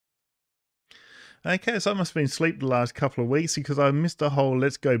Okay, so I must have been asleep the last couple of weeks because I missed the whole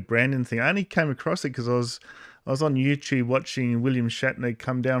 "Let's Go Brandon" thing. I only came across it because I was on YouTube watching William Shatner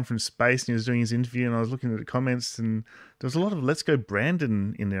come down from space and he was doing his interview, and I was looking at the comments and there was a lot of "Let's Go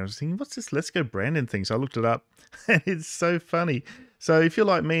Brandon" in there. I was thinking, what's this "Let's Go Brandon" thing? So I looked it up, and it's so funny. So if you're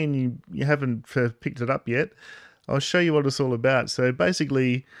like me and you haven't picked it up yet, I'll show you what it's all about. So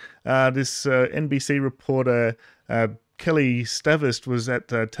basically, this NBC reporter, Kelli Stavast, was at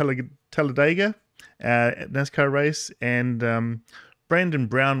Talladega NASCAR race, and Brandon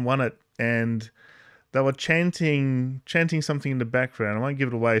Brown won it, and they were chanting something in the background. I won't give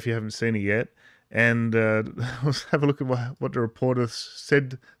it away if you haven't seen it yet. And let's have a look at what the reporter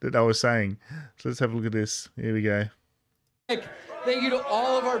said that they were saying. So let's have a look at this. Here we go. Thank you to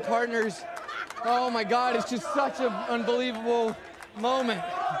all of our partners. Oh my God, it's just such an unbelievable moment.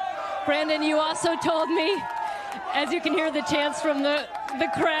 Brandon, you also told me, as you can hear the chants from the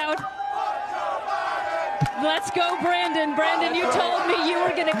crowd, "Let's go, Brandon." Brandon, you told me you were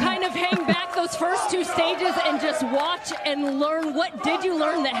going to kind of hang back those first two stages and just watch and learn. What did you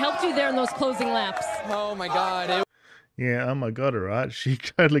learn that helped you there in those closing laps? Oh my God. Yeah, oh my God, all right. She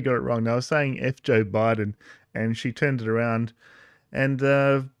totally got it wrong. They were saying F Joe Biden, and she turned it around and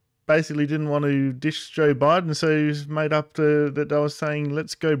basically didn't want to dish Joe Biden, so he made up that they were saying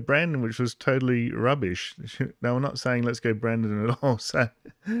 "Let's go Brandon," which was totally rubbish. They were not saying "Let's go Brandon" at all. So,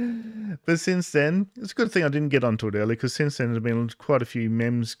 but since then, it's a good thing I didn't get onto it early, because since then there's been quite a few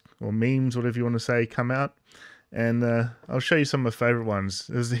memes, whatever you want to say, come out, and I'll show you some of my favourite ones.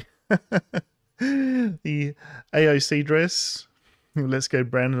 There's the AOC dress, "Let's go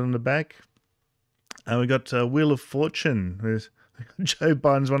Brandon" on the back. And we got Wheel of Fortune. There's Joe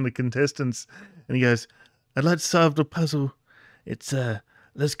Biden's one of the contestants, and he goes, "I'd like to solve the puzzle. It's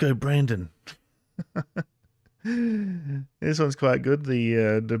let's go Brandon." This one's quite good.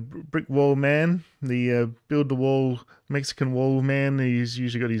 The brick wall man, the build the wall Mexican wall man. He's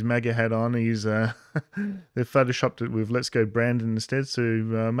usually got his MAGA hat on. He's they photoshopped it with "Let's go Brandon" instead. So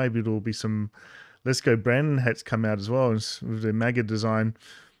maybe it'll be some "Let's go Brandon" hats come out as well with the MAGA design.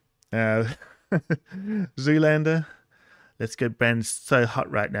 Zoolander, "Let's go Brandon, so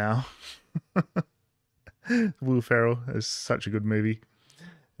hot right now." Will Ferrell is such a good movie.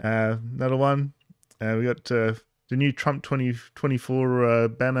 Another one, we got the new Trump 2024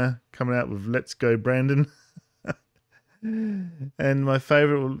 banner coming out with "Let's go Brandon." And my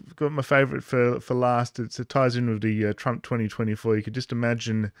favorite for last. It ties in with the Trump 2024. You could just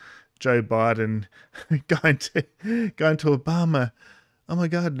imagine Joe Biden going to Obama. "Oh my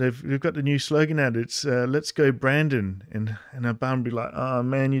God, they've got the new slogan out. It's "Let's go Brandon," and Obama be like, "Oh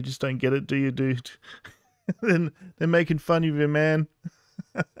man, you just don't get it, do you, dude?" Then they're making fun of you, man.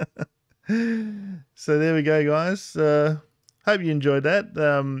 So there we go, guys. Hope you enjoyed that.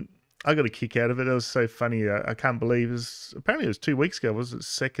 I got a kick out of it. It was so funny. I can't believe apparently it was 2 weeks ago. Was it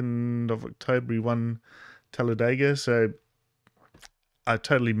 2nd of October? He won Talladega. So I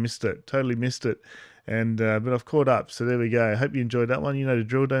totally missed it. And but I've caught up. So there we go. Hope you enjoyed that one. You know the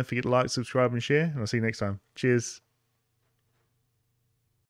drill. Don't forget to like, subscribe, and share. And I'll see you next time. Cheers.